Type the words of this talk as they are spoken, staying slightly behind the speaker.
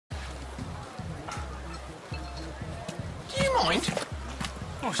mind?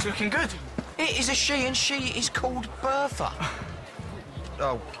 Oh, it's looking good. It is a she, and she is called Bertha.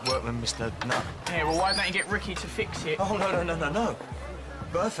 Oh, workman, Mr. Nut. Yeah, well, why don't you get Ricky to fix it? Oh, no.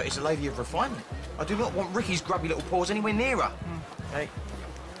 Bertha is a lady of refinement. I do not want Ricky's grubby little paws anywhere near her. Hey.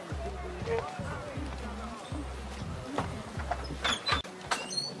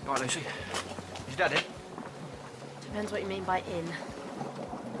 All right, Lucy. Is Dad in? Depends what you mean by in.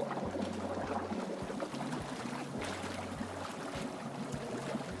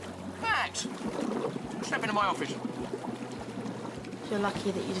 Max! Step into my office. You're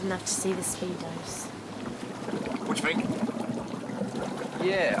lucky that you didn't have to see the speedos. What do you think?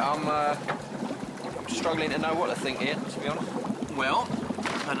 Yeah, I'm struggling to know what to think here, to be honest. Well,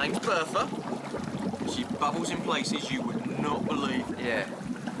 her name's Bertha. She bubbles in places you would not believe. Yeah,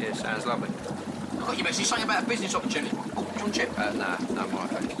 sounds lovely. I got your message, something about a business opportunity. Oh, do you want a chip? Nah, no, my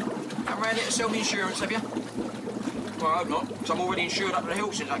thanks. Come round here to sell me insurance, have you? Well, I hope not, because I'm already insured up to the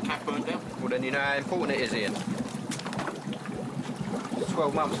hill since that cat burned down. Well, then you know how important it is, Ian.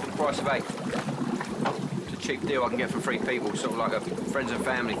 12 months for the price of 8. It's a cheap deal I can get for 3 people, sort of like a friends and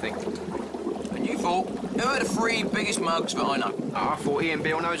family thing. And you thought, who are the 3 biggest mugs that I know? Oh, I thought Ian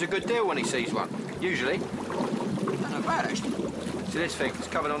Beale knows a good deal when he sees one. Usually. Not bad, actually. So this thing, it's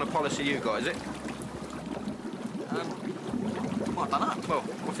covered on a policy you got, is it? Well, I don't know. Well,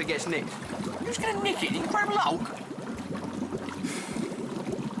 what if it gets nicked? Who's going to nick it? The Incredible Hulk?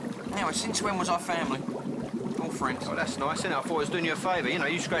 Anyway, since when was our family? All friends. Oh, that's nice, isn't it? I thought I was doing you a favour. You know,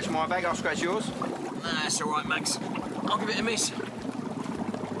 you scratch my back, I'll scratch yours. Nah, that's all right, Max. I'll give it a miss.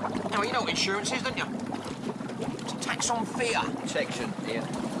 Now, you know what insurance is, don't you? It's a tax on fear. Protection, Ian.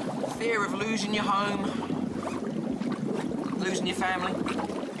 Fear of losing your home, losing your family.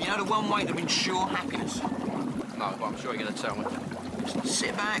 You know the one way to ensure happiness? No, but I'm sure you're going to tell me. Just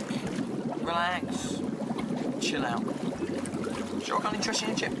sit back, relax, chill out. Sure I can't interest you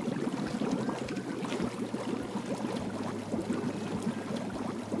in a chip?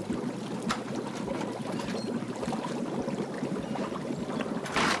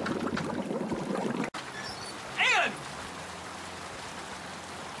 Ian!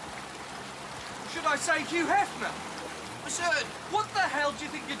 Should I say Hugh Hefner? Absurd! What the hell do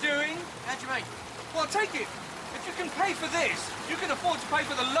you think you're doing? How do you mean? Well, take it. If you can pay for this, you can afford to pay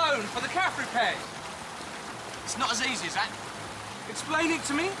for the loan for the calf repairs. It's not as easy as that. Explain it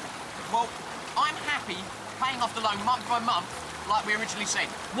to me. Well, I'm happy paying off the loan month by month, like we originally said.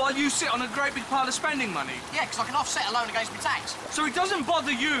 While you sit on a great big pile of spending money. Yeah, because I can offset a loan against my tax. So it doesn't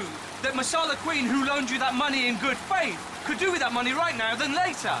bother you that Masala Queen, who loaned you that money in good faith, could do with that money right now than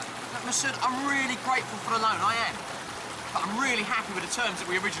later. Look, Masood, I'm really grateful for the loan, I am. But I'm really happy with the terms that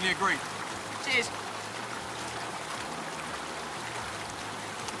we originally agreed. Cheers.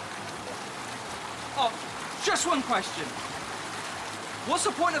 Oh, just one question. What's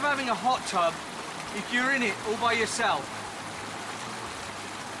the point of having a hot tub if you're in it all by yourself?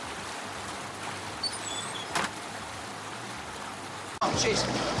 Oh, cheers. Is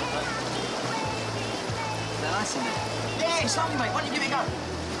that nice in there? Yeah, it's lovely, mate. Why don't you give it a go?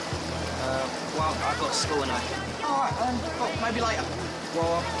 Well, I've got school and All right, well, maybe later.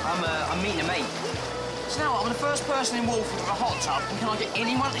 well, I'm meeting a mate. So now I'm the first person in Walford with a hot tub, and can I get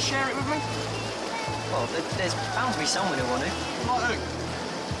anyone to share it with me? Well, there's bound to be someone who want to. Like who?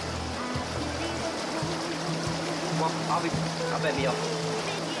 Well, I better be off.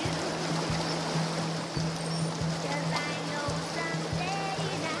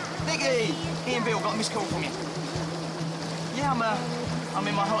 Nicky! Ian Beale got a missed call from you. Yeah, I'm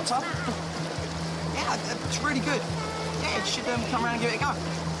in my hot tub. Yeah, it's really good. Yeah, you should come round and give it a go.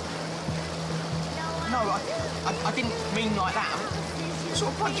 No, I didn't mean like that. What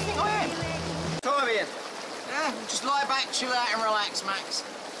sort of bloke do you think I am? Time, Ian. Yeah, just lie back, chill out and relax, Max.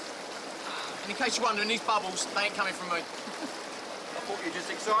 And in case you're wondering, these bubbles, they ain't coming from me. I thought you were just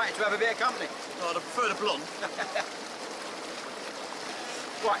excited to have a bit of company. Well, I prefer the blonde.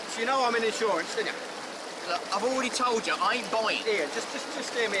 Right, so you know I'm in insurance, didn't you? Look, I've already told you, I ain't buying. Ian,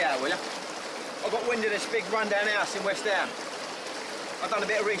 just hear me out, will you? I got wind of this big rundown house in West Ham. I've done a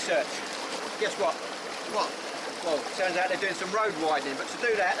bit of research. Guess what? What? Well, it turns out they're doing some road widening, but to do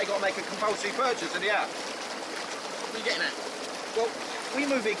that, they've got to make a compulsory purchase of the house. What are you getting at? Well, we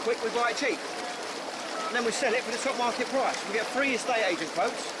move in quick, we buy it cheap. And then we sell it for the top market price. We get 3 estate agent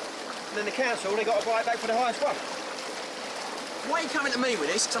quotes, and then the council, they've got to buy it back for the highest one. Why are you coming to me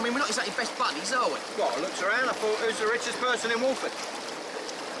with this? 'Cause I mean, we're not exactly best buddies, are we? Well, I looked around, I thought, who's the richest person in Walford?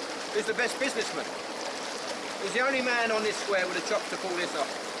 Who's the best businessman? Who's the only man on this square with the chops to pull this off?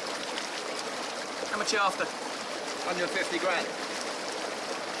 How much you after? 150 grand.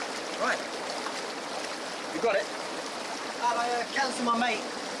 Right. You got it? Dad, I cancelled my mate.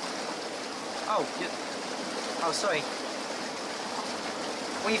 Oh, oh, sorry.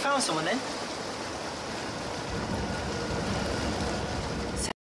 Well, you found someone then?